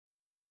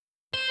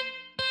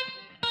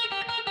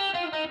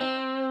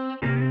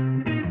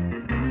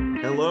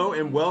Hello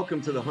and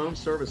welcome to the Home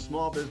Service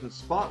Small Business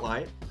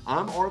Spotlight.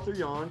 I'm Arthur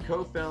Yon,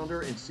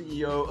 co-founder and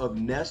CEO of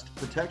Nest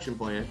Protection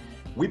Plan.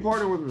 We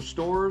partner with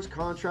restorers,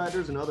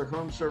 contractors, and other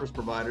home service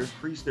providers,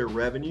 increase their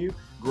revenue,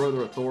 grow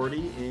their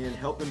authority, and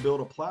help them build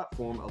a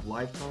platform of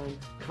lifetime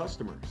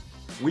customers.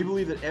 We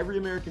believe that every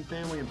American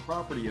family and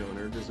property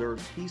owner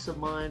deserves peace of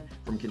mind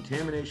from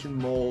contamination,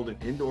 mold,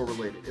 and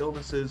indoor-related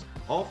illnesses,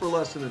 all for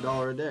less than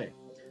 $1 a day.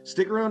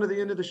 Stick around to the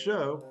end of the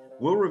show.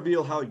 We'll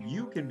reveal how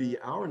you can be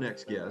our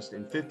next guest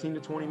in 15 to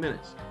 20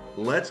 minutes.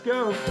 Let's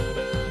go.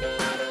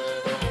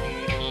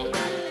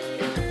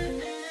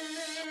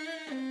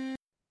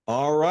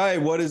 All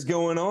right, what is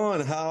going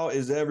on? How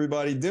is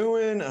everybody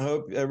doing? I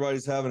hope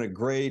everybody's having a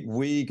great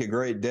week, a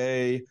great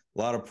day, a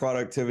lot of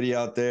productivity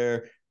out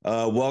there.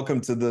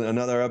 Welcome to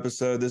another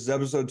episode. This is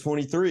episode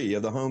 23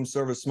 of the Home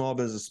Service Small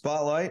Business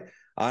Spotlight.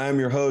 I am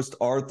your host,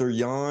 Arthur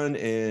Yon,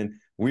 and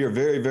we are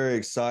very, very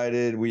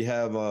excited. We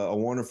have a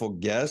wonderful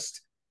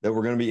guest that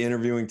we're going to be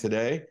interviewing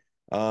today.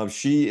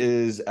 She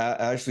is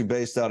actually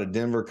based out of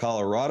Denver,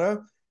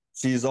 Colorado.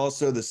 She is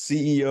also the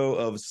CEO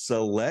of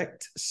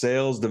Select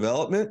Sales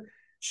Development.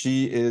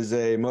 She is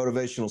a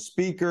motivational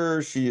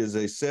speaker. She is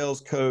a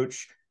sales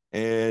coach,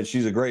 and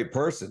she's a great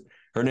person.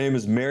 Her name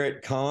is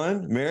Merit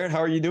Kahn. Merit, how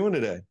are you doing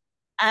today?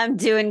 I'm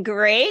doing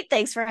great.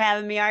 Thanks for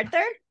having me,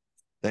 Arthur.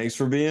 Thanks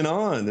for being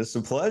on. It's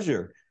a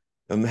pleasure.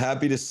 I'm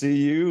happy to see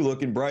you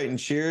looking bright and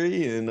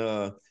cheery,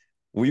 and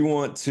we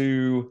want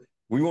to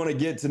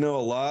get to know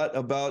a lot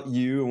about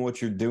you and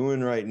what you're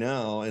doing right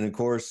now. And of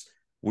course,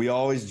 we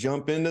always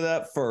jump into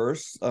that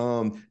first.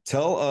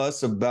 Tell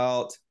us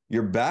about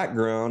your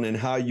background and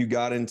how you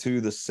got into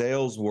the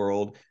sales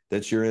world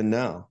that you're in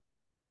now.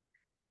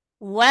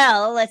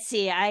 Well, let's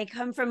see. I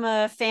come from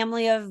a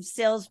family of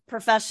sales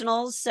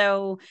professionals.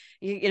 So,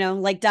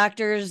 like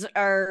doctors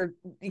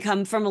you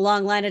come from a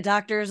long line of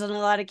doctors in a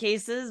lot of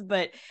cases.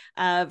 But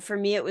for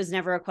me, it was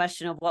never a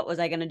question of what was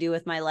I going to do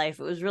with my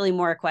life. It was really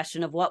more a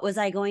question of what was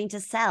I going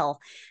to sell.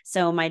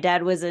 So my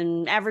dad was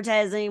in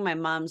advertising. My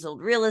mom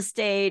sold real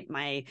estate.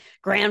 My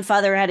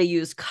grandfather had a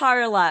used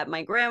car lot.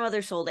 My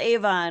grandmother sold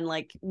Avon.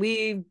 Like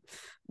it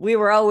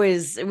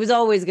was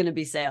always going to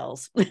be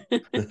sales.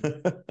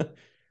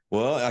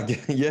 Well,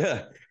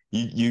 yeah,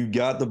 you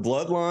got the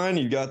bloodline,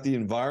 you got the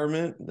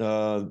environment.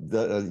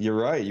 You're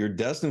right. You're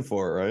destined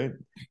for it, right?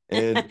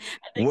 And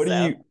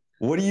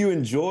what do you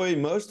enjoy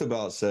most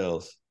about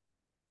sales?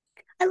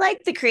 I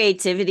like the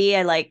creativity.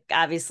 I like,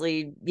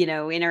 obviously,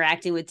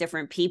 interacting with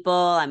different people.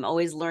 I'm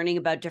always learning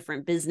about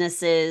different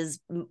businesses.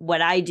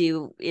 What I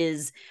do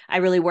is I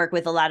really work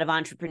with a lot of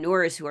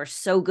entrepreneurs who are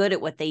so good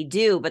at what they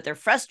do, but they're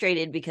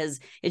frustrated because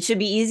it should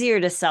be easier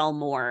to sell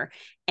more.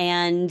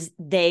 And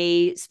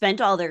they spent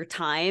all their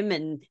time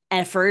and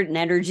effort and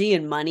energy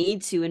and money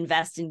to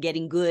invest in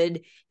getting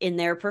good in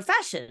their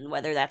profession,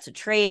 whether that's a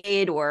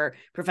trade or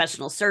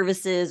professional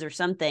services or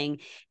something.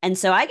 And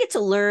so I get to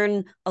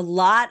learn a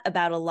lot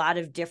about a lot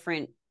of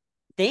different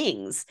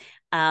things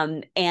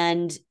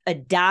and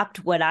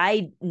adopt what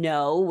I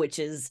know, which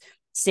is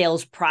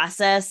sales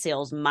process,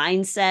 sales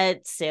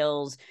mindset,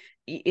 sales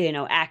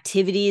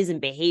activities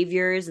and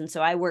behaviors. And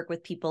so I work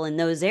with people in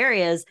those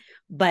areas,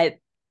 but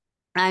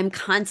I'm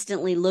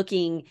constantly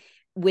looking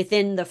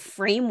within the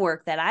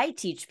framework that I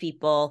teach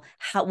people,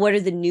 what are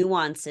the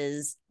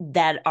nuances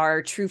that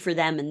are true for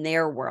them in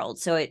their world.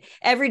 So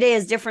every day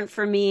is different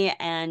for me.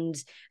 And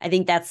I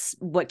think that's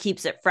what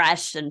keeps it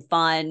fresh and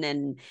fun.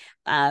 And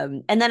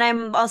then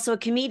I'm also a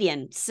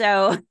comedian.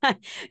 So,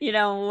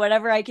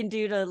 whatever I can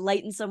do to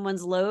lighten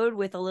someone's load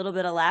with a little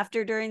bit of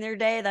laughter during their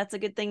day, that's a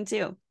good thing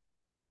too.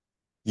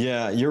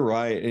 Yeah, you're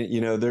right.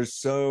 There's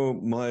so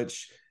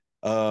much,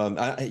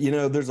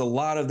 there's a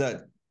lot of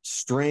that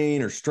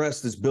strain or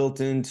stress that's built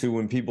into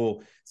when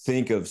people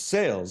think of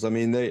sales. I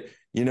mean,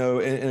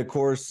 and of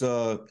course,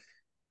 it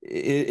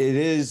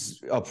is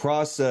a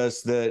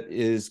process that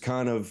is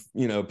kind of,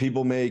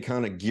 people may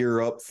kind of gear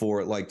up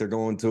for it, like they're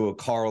going to a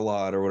car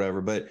lot or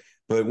whatever. But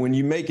when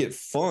you make it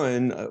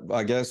fun,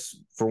 I guess,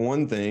 for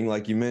one thing,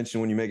 like you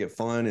mentioned, when you make it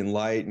fun and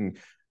light and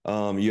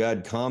you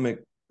add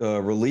comic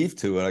relief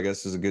to it, I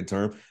guess is a good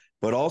term.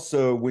 But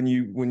also when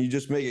you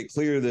just make it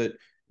clear that,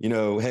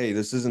 hey,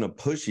 this isn't a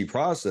pushy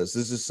process.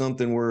 This is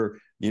something where,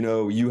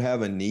 you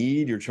have a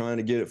need, you're trying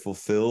to get it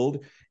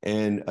fulfilled.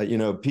 And,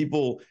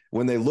 people,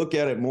 when they look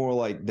at it more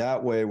like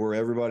that way, where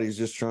everybody's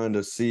just trying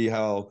to see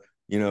how,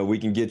 we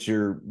can get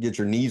your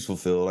needs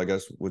fulfilled, I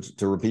guess, which,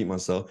 to repeat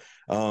myself.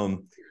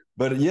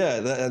 But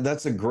yeah,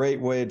 that's a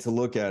great way to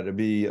look at it,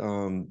 be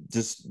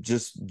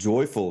just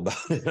joyful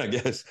about it, I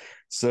guess.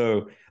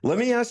 So let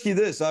me ask you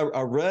this.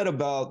 I read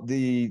about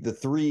the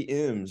 3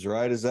 M's,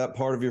 right? Is that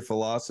part of your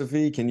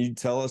philosophy? Can you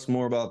tell us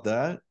more about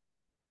that?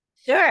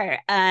 Sure.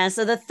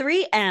 So the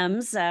 3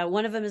 M's,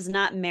 one of them is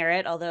not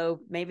merit, although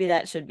maybe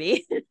that should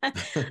be.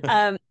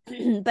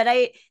 But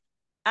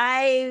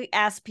I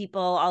ask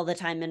people all the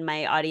time in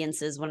my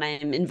audiences when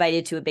I'm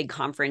invited to a big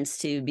conference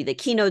to be the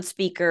keynote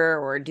speaker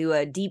or do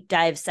a deep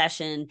dive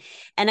session.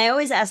 And I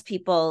always ask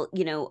people,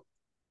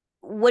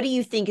 what do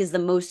you think is the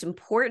most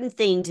important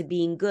thing to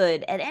being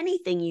good at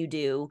anything you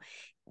do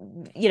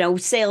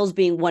sales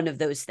being one of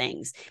those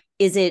things.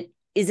 Is it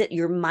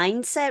your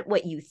mindset,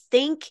 what you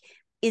think?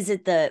 Is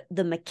it the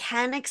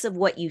mechanics of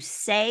what you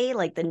say,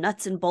 like the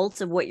nuts and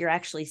bolts of what you're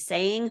actually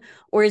saying?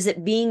 Or is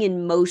it being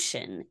in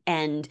motion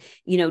and,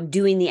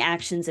 doing the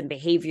actions and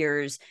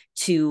behaviors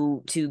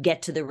to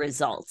get to the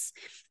results?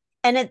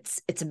 And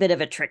it's a bit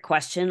of a trick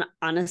question,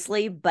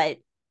 honestly, but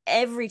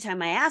every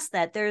time I ask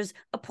that, there's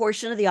a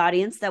portion of the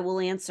audience that will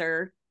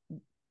answer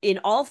in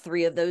all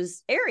three of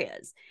those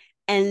areas.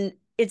 And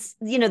it's,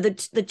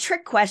 the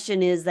trick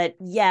question is that,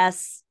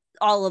 yes,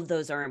 all of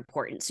those are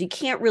important. So you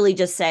can't really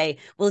just say,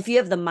 well, if you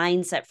have the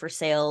mindset for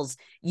sales,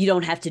 you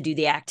don't have to do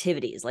the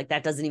activities. Like,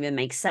 that doesn't even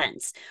make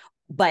sense.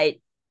 But,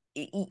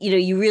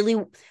 you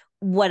really,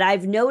 what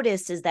I've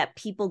noticed is that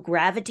people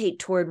gravitate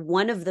toward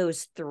one of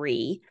those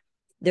three.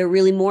 They're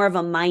really more of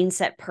a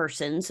mindset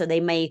person. So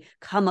they may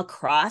come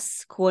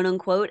across, quote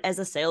unquote, as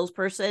a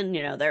salesperson.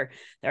 They're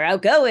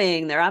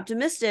outgoing, they're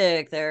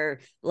optimistic, they're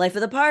life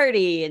of the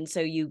party. And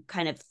so you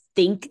kind of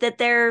think that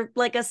they're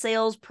like a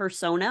sales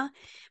persona.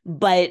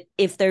 But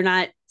if they're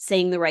not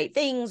saying the right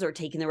things or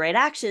taking the right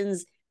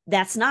actions,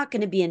 that's not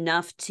going to be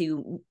enough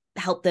to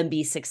help them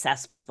be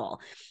successful.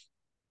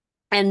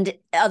 And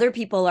other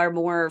people are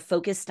more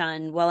focused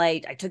on, well, I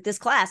took this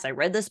class, I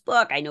read this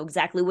book, I know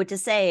exactly what to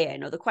say, I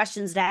know the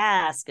questions to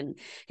ask, and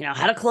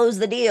how to close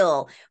the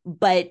deal.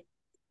 But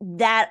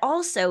that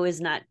also is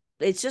not,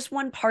 it's just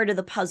one part of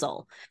the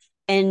puzzle.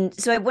 And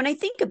so when I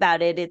think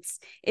about it,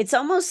 it's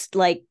almost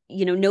like,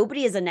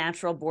 nobody is a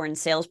natural born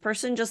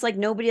salesperson, just like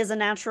nobody is a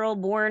natural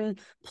born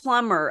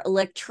plumber,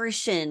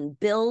 electrician,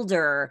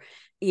 builder.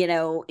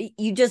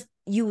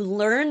 You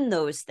learn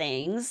those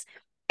things.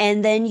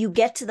 And then you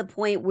get to the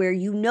point where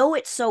you know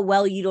it so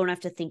well, you don't have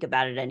to think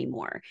about it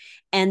anymore.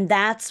 And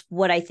that's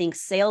what I think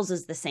sales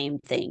is the same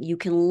thing. You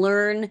can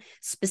learn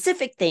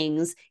specific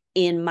things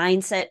in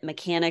mindset,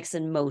 mechanics,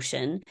 and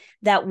motion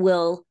that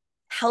will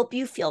help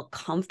you feel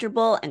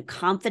comfortable and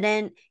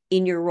confident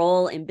in your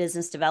role in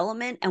business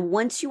development. And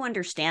once you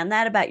understand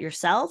that about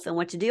yourself and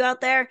what to do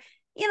out there,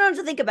 you don't have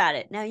to think about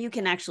it. Now you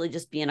can actually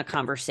just be in a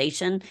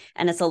conversation,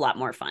 and it's a lot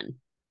more fun.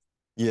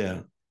 Yeah.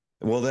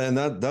 Well, then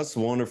that's a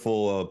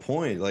wonderful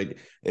point. Like,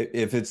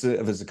 if it's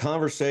a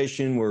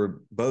conversation where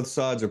both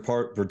sides are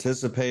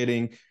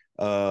participating,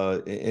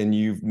 and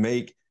you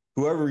make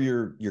whoever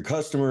your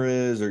customer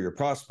is or your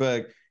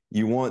prospect,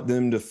 you want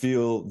them to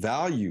feel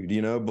valued,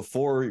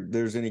 before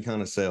there's any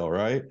kind of sale,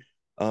 right?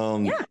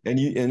 Yeah.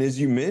 And as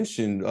you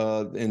mentioned,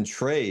 in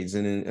trades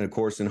and of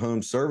course in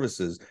home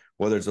services,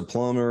 whether it's a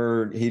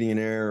plumber, heating and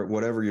air,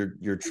 whatever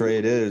your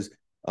trade is.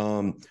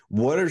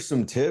 What are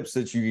some tips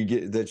that you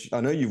could get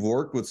I know you've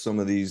worked with some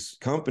of these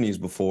companies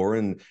before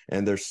and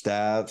their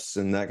staffs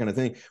and that kind of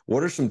thing.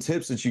 What are some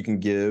tips that you can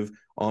give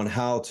on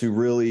how to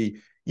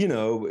really,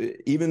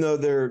 even though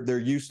they're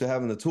used to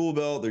having the tool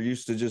belt, they're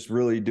used to just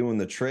really doing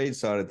the trade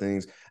side of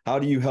things. How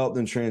do you help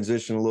them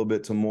transition a little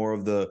bit to more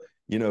of the,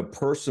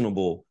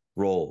 personable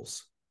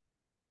roles?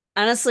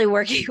 Honestly,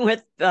 working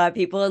with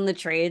people in the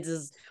trades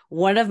is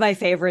one of my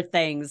favorite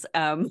things,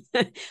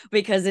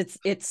 because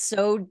it's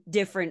so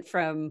different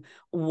from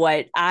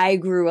what I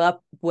grew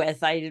up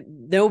with.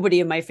 Nobody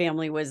in my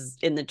family was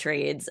in the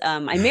trades.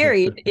 I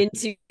married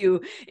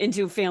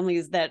into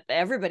families that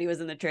everybody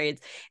was in the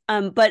trades.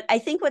 But I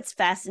think what's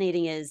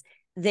fascinating is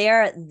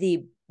they're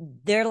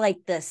like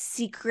the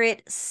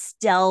secret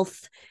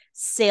stealth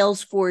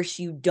sales force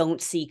you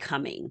don't see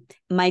coming.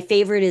 My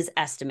favorite is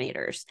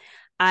estimators.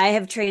 I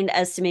have trained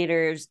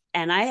estimators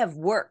and I have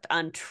worked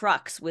on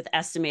trucks with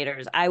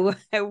estimators.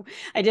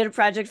 I did a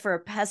project for a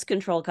pest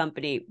control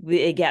company.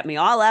 They got me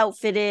all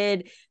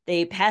outfitted.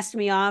 They passed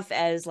me off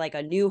as like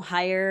a new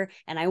hire.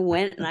 And I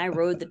went and I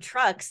rode the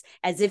trucks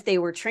as if they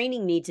were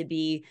training me to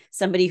be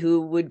somebody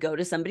who would go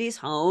to somebody's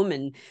home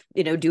and,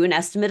 do an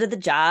estimate of the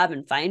job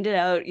and find it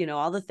out,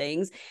 all the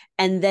things.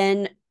 And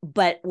then,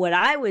 but what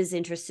I was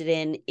interested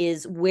in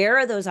is, where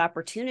are those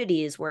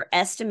opportunities where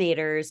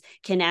estimators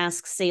can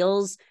ask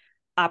sales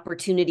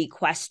opportunity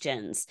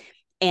questions?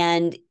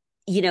 And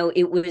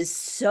it's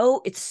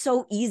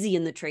so easy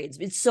in the trades.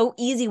 It's so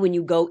easy when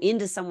you go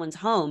into someone's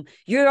home,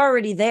 you're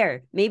already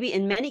there. Maybe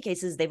in many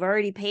cases they've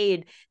already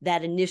paid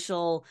that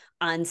initial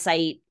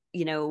on-site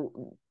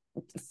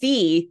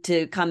fee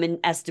to come and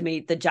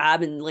estimate the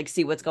job and like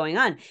see what's going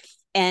on.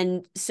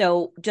 And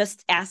so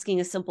just asking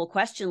a simple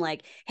question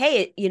like,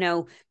 hey,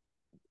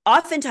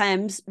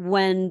 oftentimes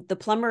when the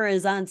plumber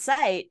is on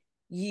site,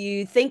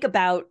 you think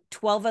about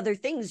 12 other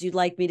things you'd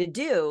like me to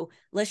do.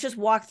 Let's just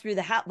walk through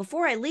the house.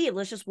 Before I leave,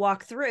 let's just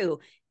walk through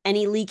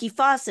any leaky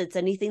faucets,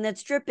 anything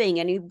that's dripping,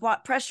 any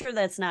pressure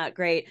that's not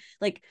great.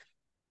 Like,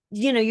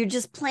 you're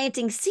just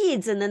planting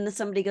seeds. And then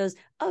somebody goes,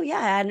 oh yeah,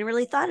 I hadn't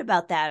really thought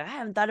about that. I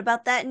haven't thought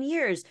about that in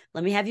years.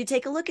 Let me have you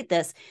take a look at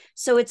this.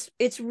 So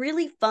it's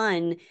really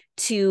fun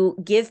to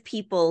give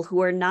people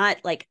who are not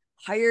like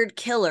hired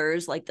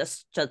killers, like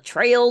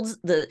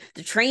the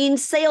trained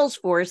sales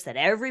force that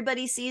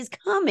everybody sees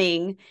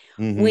coming,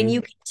 when Mm-hmm.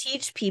 you can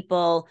teach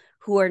people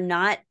who are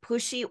not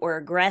pushy or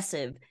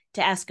aggressive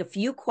to ask a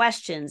few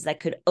questions that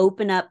could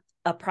open up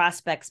a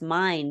prospect's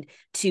mind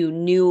to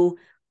new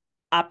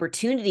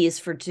opportunities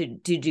to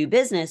do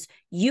business,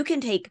 you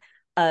can take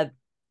a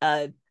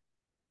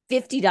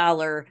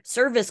 $50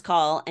 service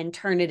call and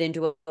turn it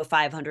into a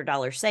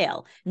 $500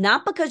 sale.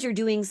 Not because you're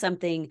doing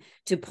something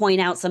to point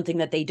out something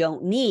that they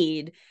don't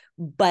need,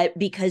 but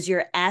because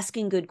you're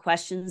asking good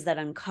questions that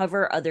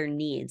uncover other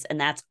needs. And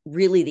that's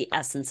really the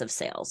essence of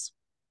sales.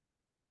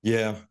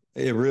 Yeah,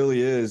 it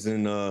really is.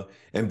 And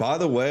by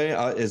the way,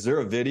 is there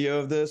a video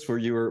of this where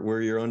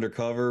you're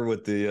undercover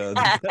with the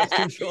pest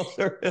control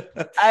service?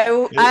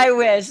 I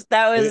wish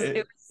that was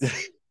it. It,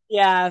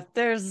 Yeah,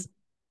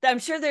 I'm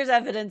sure there's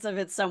evidence of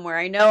it somewhere.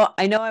 I know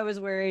I was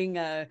wearing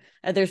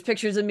there's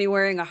pictures of me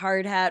wearing a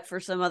hard hat for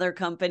some other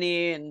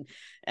company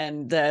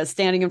and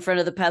standing in front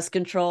of the pest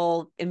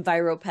control.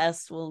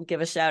 EnviroPest, we'll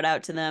give a shout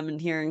out to them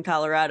and here in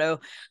Colorado.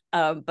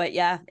 But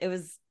yeah, it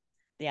was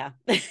yeah.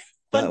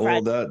 Fun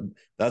project.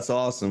 that's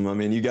awesome. I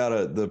mean, you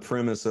got the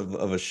premise of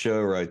a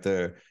show right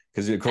there.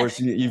 Because of course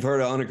you've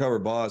heard of undercover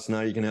boss.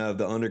 Now you can have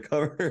the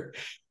undercover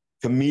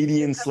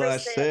comedian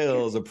slash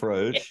sales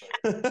approach.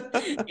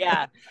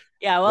 Yeah.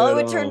 Yeah. Well, it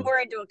But would turn more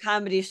into a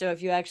comedy show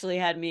if you actually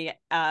had me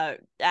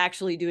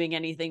actually doing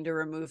anything to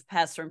remove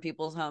pests from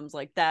people's homes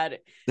like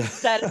that.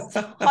 That is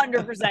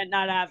 100%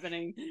 not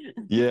happening.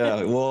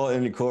 Yeah, well,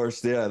 and of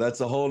course, yeah,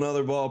 that's a whole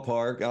nother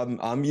ballpark.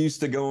 I'm used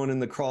to going in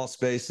the crawl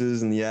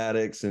spaces and the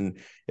attics, and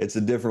it's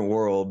a different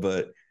world.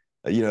 But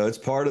it's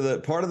part of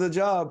the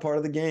job, part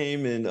of the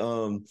game.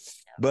 And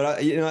but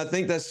I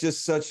think that's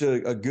just such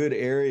a good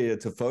area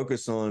to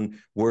focus on,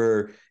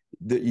 where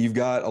that you've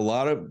got a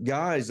lot of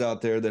guys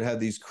out there that have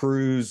these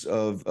crews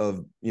of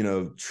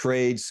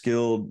trade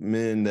skilled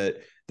men that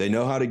they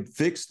know how to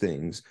fix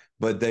things,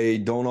 but they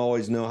don't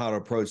always know how to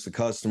approach the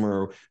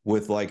customer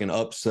with like an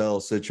upsell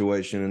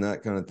situation and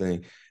that kind of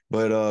thing.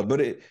 But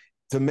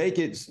to make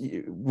it,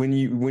 when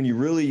you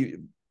really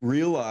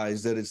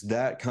realize that it's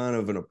that kind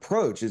of an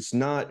approach, it's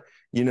not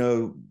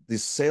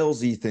this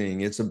salesy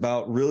thing. It's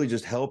about really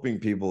just helping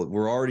people.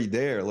 We're already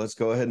there. Let's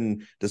go ahead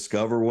and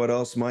discover what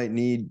else might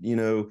need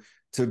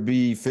to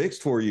be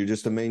fixed for you,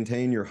 just to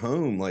maintain your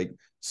home, like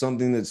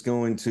something that's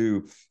going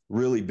to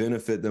really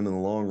benefit them in the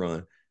long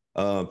run.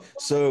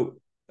 So,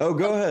 oh,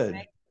 go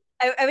ahead.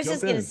 I was Jump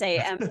just going to in.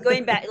 say,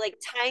 going back, like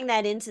tying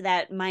that into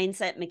that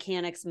mindset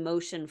mechanics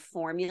motion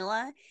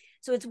formula.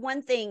 So it's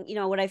one thing,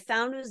 what I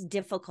found was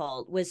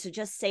difficult was to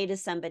just say to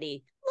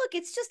somebody, look,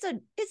 it's just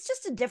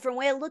a different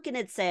way of looking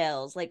at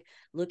sales. Like,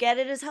 look at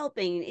it as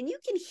helping. And you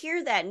can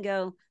hear that and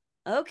go,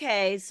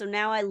 okay, so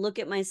now I look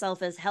at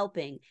myself as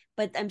helping,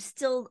 but I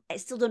still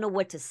don't know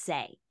what to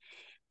say.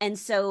 And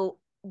so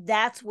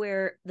that's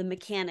where the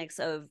mechanics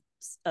of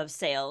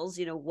sales,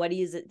 what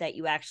is it that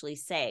you actually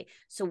say?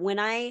 So when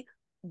I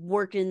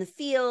work in the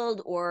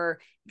field or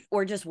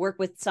just work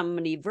with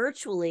somebody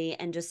virtually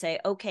and just say,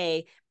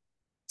 okay,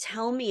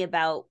 tell me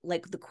about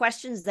like the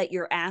questions that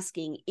you're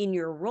asking in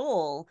your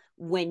role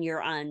when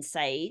you're on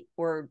site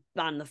or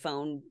on the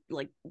phone,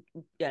 like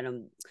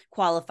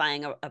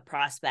qualifying a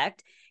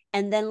prospect.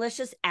 And then let's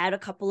just add a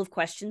couple of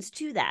questions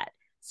to that.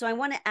 So I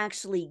want to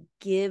actually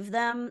give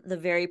them the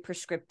very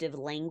prescriptive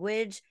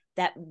language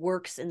that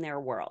works in their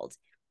world.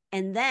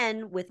 And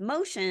then with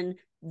motion,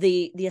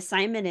 the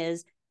assignment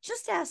is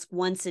just ask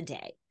once a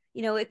day.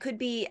 It could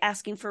be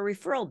asking for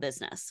referral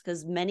business,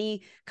 because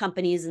many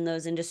companies in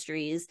those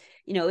industries,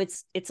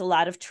 it's a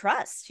lot of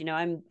trust.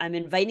 I'm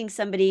inviting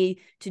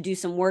somebody to do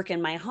some work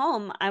in my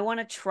home. I want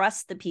to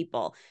trust the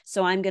people.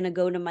 So I'm going to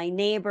go to my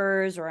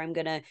neighbors, or I'm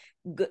going to,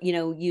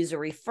 use a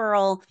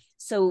referral.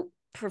 So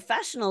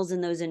professionals in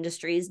those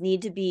industries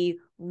need to be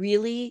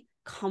really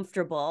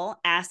comfortable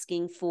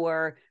asking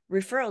for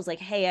referrals, like,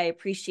 hey, I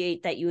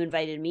appreciate that you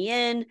invited me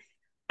in.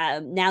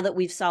 Now that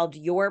we've solved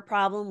your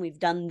problem, we've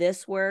done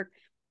this work.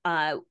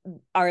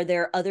 Are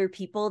there other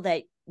people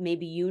that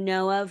maybe you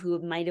know of who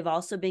might have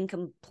also been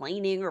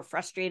complaining or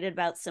frustrated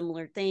about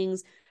similar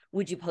things?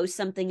 Would you post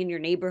something in your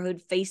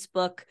neighborhood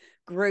Facebook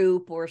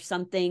group or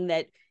something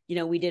that,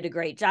 we did a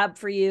great job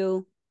for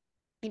you?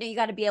 You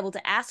got to be able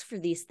to ask for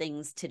these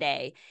things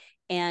today.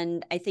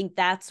 And I think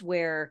that's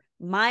where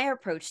my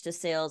approach to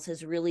sales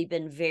has really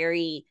been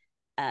very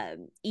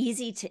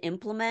easy to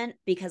implement,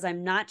 because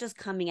I'm not just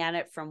coming at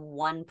it from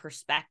one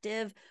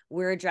perspective.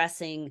 We're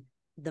addressing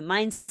the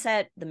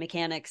mindset, the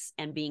mechanics,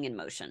 and being in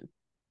motion.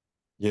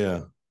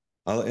 Yeah,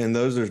 and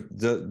those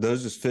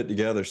just fit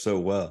together so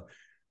well.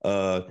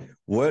 Uh,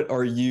 what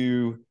are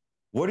you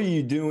what are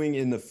you doing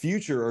in the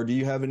future, or do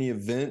you have any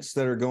events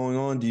that are going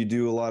on? Do you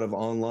do a lot of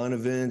online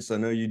events? I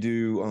know you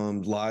do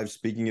live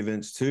speaking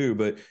events too,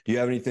 but do you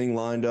have anything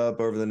lined up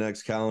over the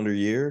next calendar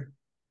year?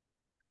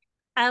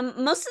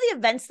 Most of the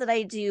events that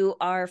I do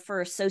are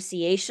for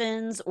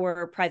associations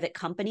or private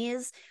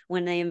companies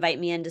when they invite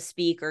me in to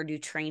speak or do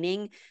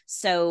training.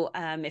 So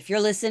if you're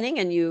listening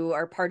and you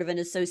are part of an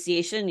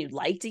association, you'd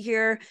like to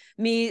hear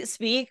me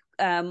speak,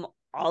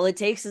 all it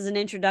takes is an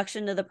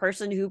introduction to the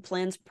person who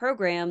plans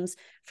programs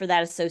for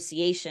that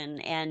association.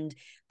 And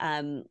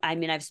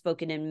I've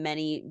spoken in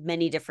many,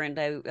 many different,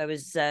 I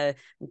was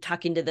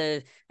talking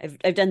to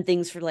I've done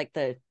things for like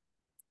the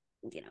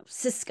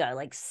Cisco,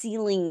 like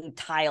ceiling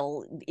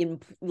tile in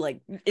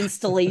like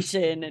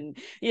installation and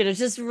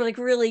just like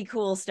really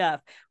cool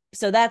stuff.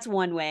 So that's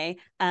one way.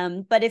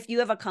 But if you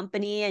have a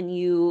company and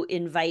you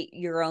invite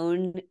your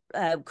own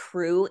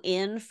crew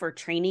in for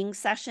training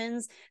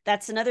sessions,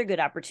 that's another good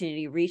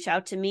opportunity. Reach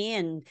out to me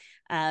and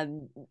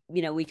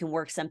we can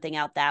work something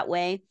out that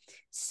way.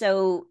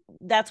 So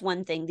that's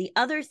one thing. The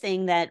other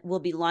thing that we'll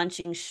be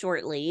launching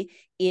shortly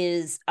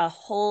is a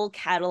whole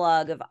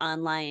catalog of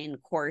online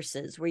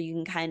courses where you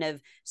can kind of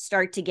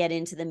start to get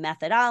into the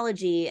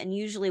methodology. And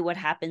usually what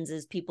happens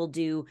is people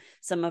do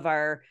some of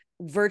our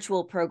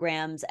virtual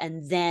programs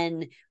and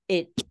then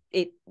it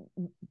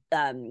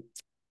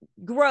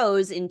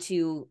grows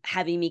into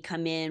having me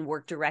come in,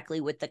 work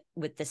directly with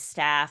the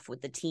staff,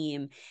 with the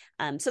team.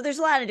 So there's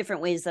a lot of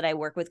different ways that I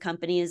work with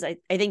companies. I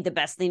think the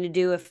best thing to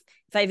do, if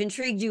I've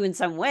intrigued you in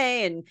some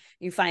way and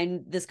you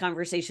find this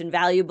conversation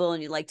valuable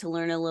and you'd like to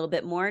learn a little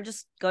bit more,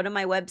 just go to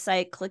my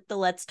website, click the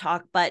Let's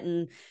Talk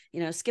button,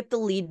 skip the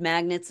lead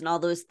magnets and all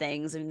those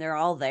things. I mean, they're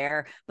all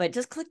there, but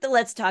just click the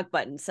Let's Talk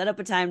button, set up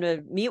a time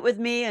to meet with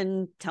me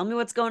and tell me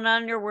what's going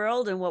on in your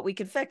world and what we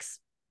could fix.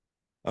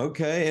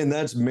 Okay. And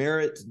that's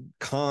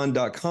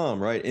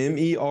meritkahn.com, right?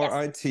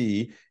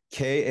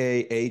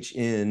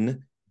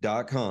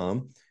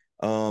 MERITKAHN.com.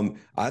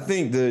 I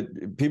think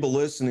that people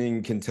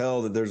listening can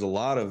tell that there's a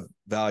lot of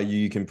value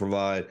you can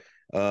provide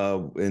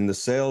in the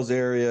sales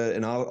area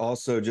and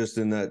also just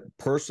in that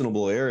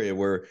personable area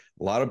where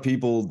a lot of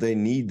people, they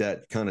need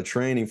that kind of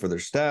training for their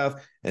staff,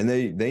 and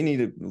they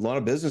need it. A lot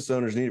of business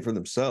owners need it for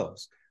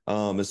themselves,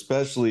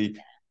 especially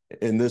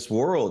in this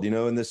world,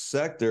 in this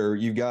sector.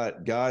 You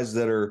got guys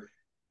that are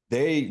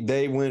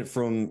they went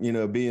from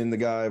being the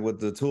guy with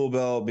the tool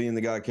belt, being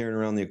the guy carrying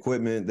around the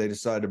equipment. They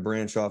decided to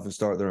branch off and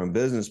start their own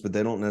business, but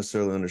they don't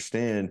necessarily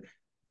understand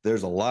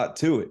there's a lot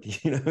to it.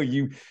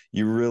 You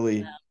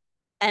really.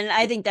 And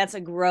I think that's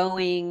a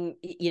growing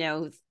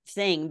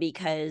thing,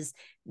 because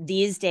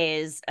these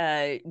days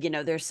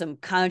there's some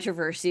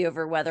controversy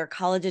over whether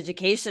college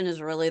education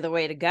is really the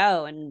way to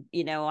go. And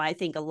I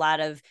think a lot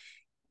of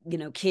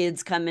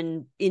kids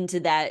coming into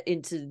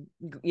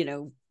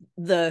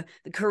the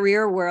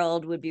career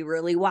world would be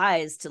really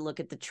wise to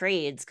look at the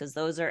trades, because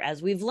those are, as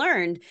we've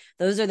learned,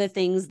 those are the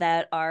things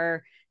that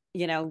are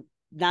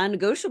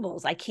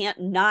non-negotiables. I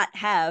can't not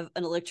have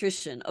an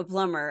electrician, a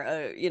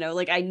plumber,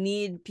 like I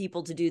need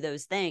people to do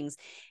those things.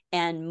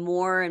 And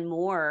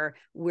more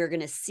we're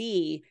going to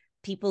see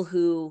people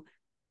who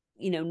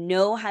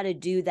know how to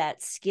do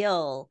that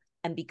skill,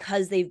 and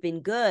because they've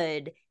been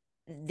good,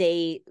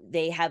 they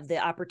have the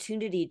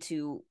opportunity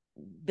to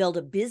build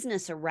a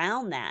business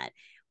around that.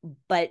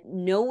 But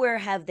nowhere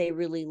have they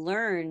really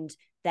learned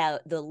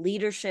that the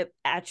leadership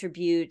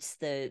attributes,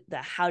 the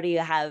how do you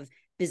have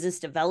business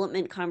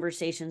development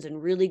conversations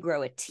and really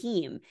grow a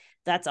team.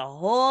 That's a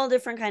whole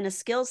different kind of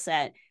skill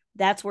set.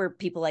 That's where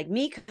people like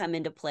me come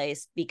into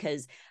place,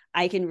 because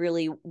I can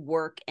really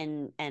work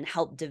and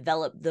help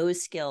develop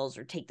those skills,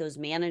 or take those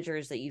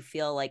managers that you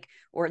feel like,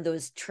 or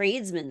those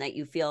tradesmen that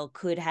you feel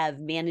could have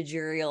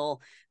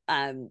managerial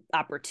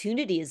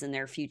opportunities in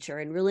their future,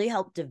 and really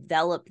help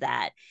develop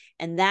that.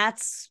 And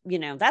that's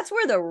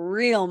where the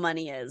real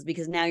money is,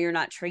 because now you're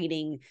not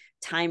trading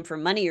time for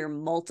money, you're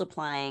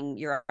multiplying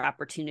your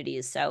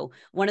opportunities. So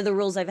one of the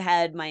rules I've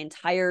had my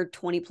entire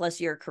 20 plus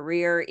year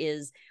career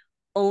is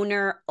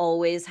owner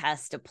always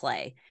has to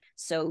play.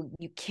 So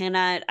you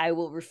cannot, I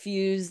will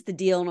refuse the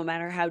deal no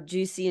matter how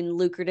juicy and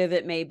lucrative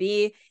it may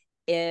be.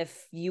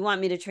 If you want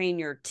me to train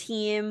your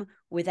team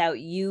without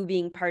you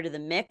being part of the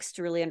mix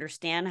to really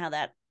understand how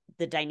the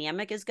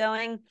dynamic is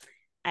going,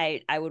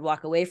 I would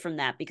walk away from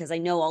that, because I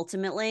know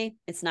ultimately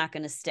it's not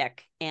going to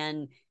stick.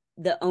 And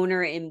the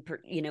owner in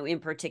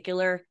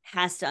particular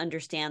has to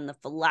understand the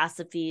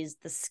philosophies,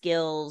 the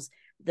skills,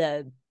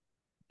 the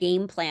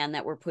game plan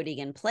that we're putting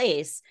in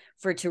place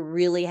for it to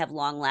really have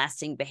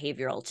long-lasting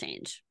behavioral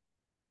change.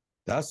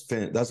 That's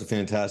a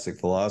fantastic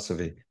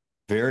philosophy.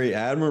 Very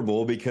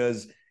admirable,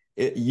 because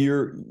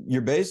you're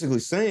basically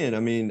saying, I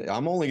mean,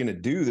 I'm only going to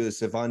do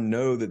this if I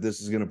know that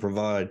this is going to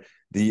provide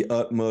the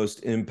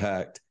utmost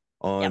impact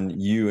on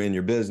you and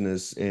your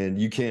business.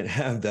 And you can't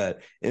have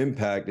that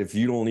impact if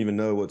you don't even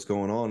know what's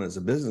going on as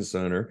a business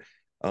owner.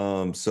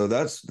 So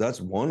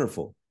that's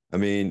wonderful. I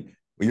mean,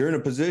 you're in a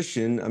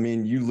position, I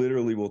mean, you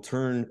literally will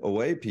turn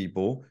away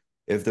people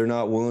if they're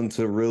not willing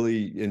to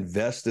really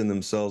invest in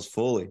themselves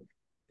fully.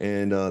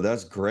 And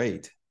that's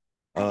great.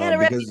 I got a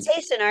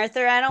reputation,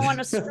 Arthur. I don't want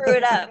to screw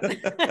it up.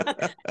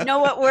 I know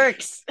what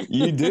works.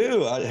 You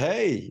do.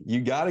 Hey,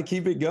 you got to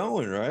keep it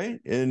going, right?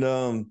 And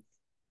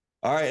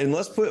all right, and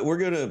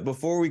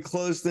before we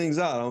close things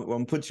out, I'm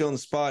gonna put you on the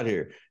spot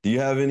here. Do you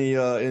have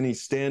any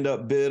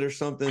stand-up bid or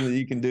something that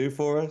you can do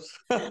for us?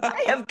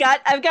 I've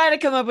got to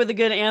come up with a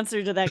good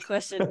answer to that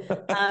question.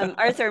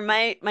 Arthur,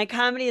 my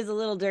comedy is a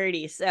little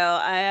dirty, so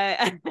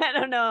I I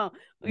don't know.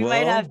 We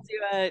might have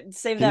to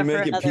save that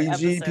for another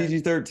episode.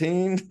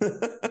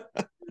 PG-13?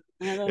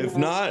 I don't If know.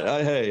 not,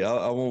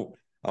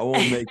 I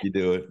won't make you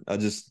do it. I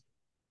just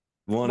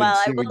wanted Well,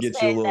 I to will get you a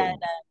say that little.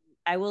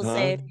 I will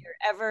say, Huh? if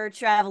you're ever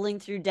traveling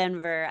through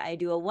Denver, I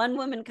do a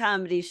one-woman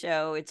comedy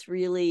show. It's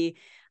really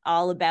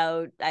all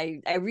about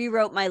I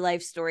rewrote my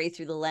life story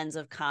through the lens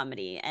of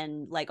comedy.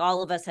 And like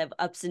all of us have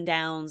ups and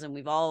downs, and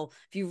if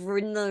you've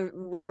ridden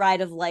the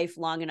ride of life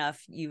long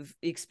enough, you've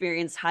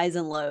experienced highs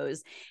and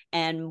lows.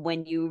 And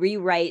when you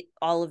rewrite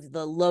all of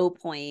the low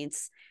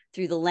points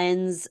through the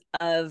lens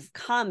of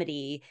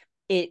comedy,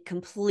 it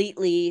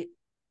completely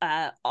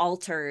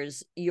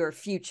alters your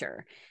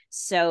future.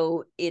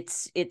 So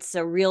it's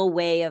a real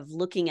way of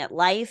looking at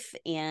life.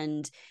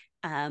 And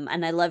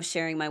I love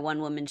sharing my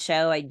one woman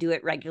show. I do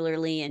it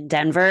regularly in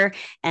Denver,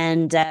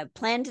 and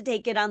plan to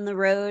take it on the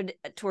road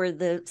toward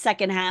the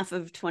second half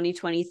of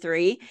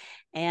 2023.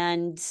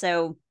 And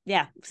so,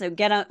 yeah, so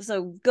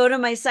go to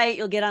my site.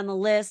 You'll get on the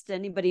list.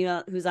 Anybody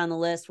who's on the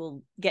list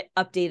will get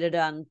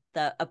updated on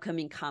the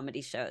upcoming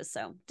comedy shows.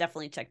 So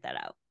definitely check that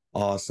out.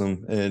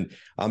 Awesome. And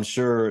I'm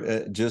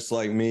sure just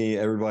like me,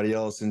 everybody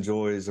else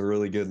enjoys a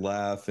really good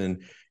laugh.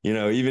 And,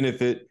 even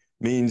if it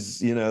means,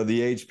 the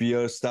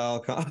HBO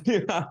style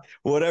comedy,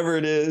 whatever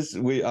it is,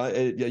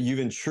 you've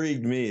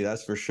intrigued me,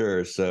 that's for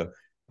sure. So,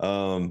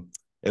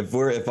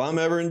 if I'm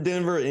ever in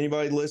Denver,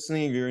 anybody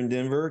listening, if you're in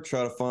Denver,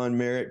 try to find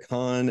Merit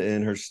Kahn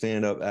and her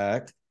stand-up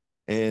act.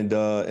 And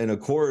of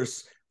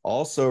course,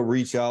 also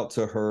reach out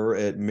to her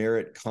at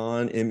Merit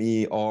Kahn,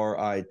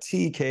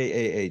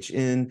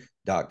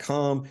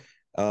 MERITKAHN.com.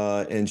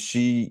 And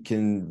she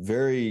can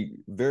very,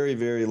 very,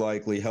 very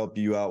likely help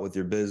you out with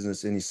your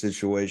business, any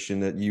situation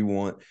that you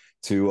want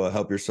to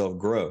help yourself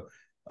grow.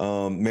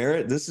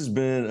 Merritt, this has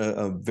been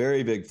a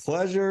very big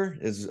pleasure.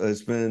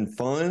 It's been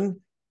fun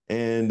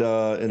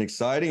and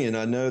exciting. And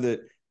I know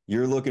that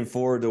you're looking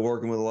forward to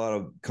working with a lot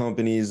of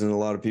companies and a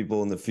lot of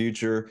people in the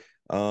future.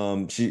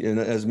 And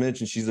as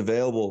mentioned, she's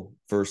available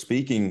for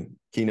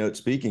keynote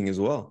speaking as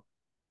well.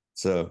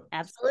 So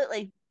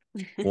Absolutely.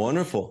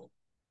 wonderful.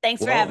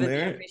 Thanks for Well, having me. I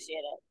Merritt, appreciate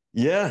it.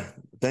 yeah,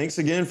 thanks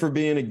again for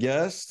being a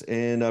guest,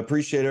 and I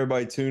appreciate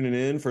everybody tuning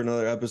in for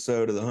another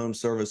episode of the Home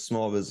Service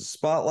Small Business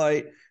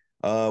Spotlight.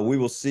 We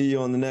will see you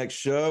on the next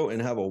show,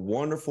 and have a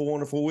wonderful,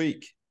 wonderful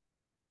week.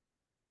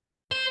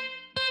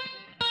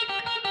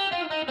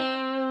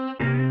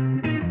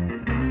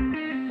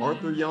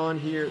 Arthur Yan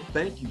here.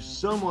 Thank you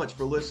so much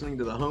for listening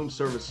to the Home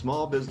Service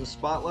Small Business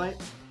Spotlight.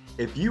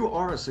 If you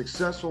are a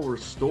successful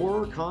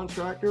restorer,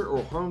 contractor,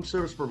 or home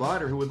service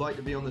provider who would like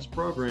to be on this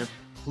program,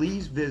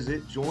 please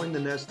visit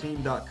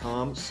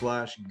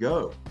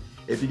jointhenesteam.com/go.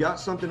 If you got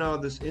something out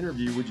of this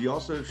interview, would you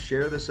also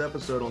share this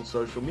episode on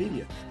social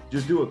media?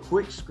 Just do a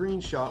quick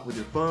screenshot with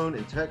your phone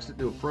and text it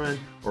to a friend,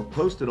 or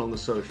post it on the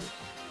social.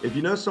 If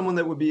you know someone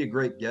that would be a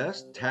great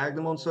guest, tag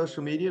them on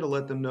social media to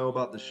let them know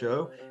about the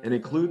show, and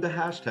include the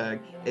hashtag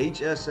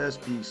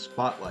HSSB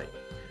Spotlight.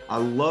 I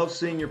love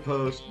seeing your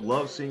posts,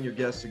 love seeing your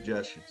guest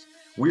suggestions.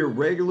 We are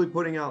regularly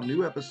putting out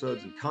new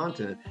episodes and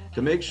content.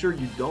 To make sure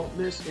you don't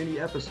miss any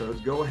episodes,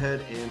 go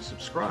ahead and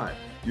subscribe.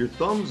 Your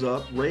thumbs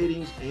up,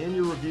 ratings, and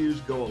your reviews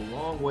go a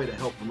long way to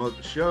help promote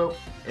the show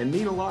and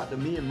mean a lot to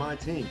me and my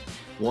team.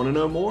 Want to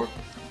know more?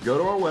 Go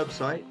to our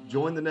website,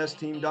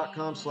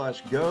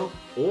 jointhenesteam.com/go,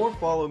 or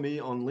follow me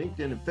on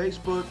LinkedIn and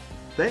Facebook.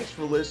 Thanks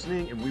for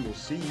listening, and we will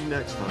see you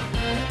next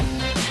time.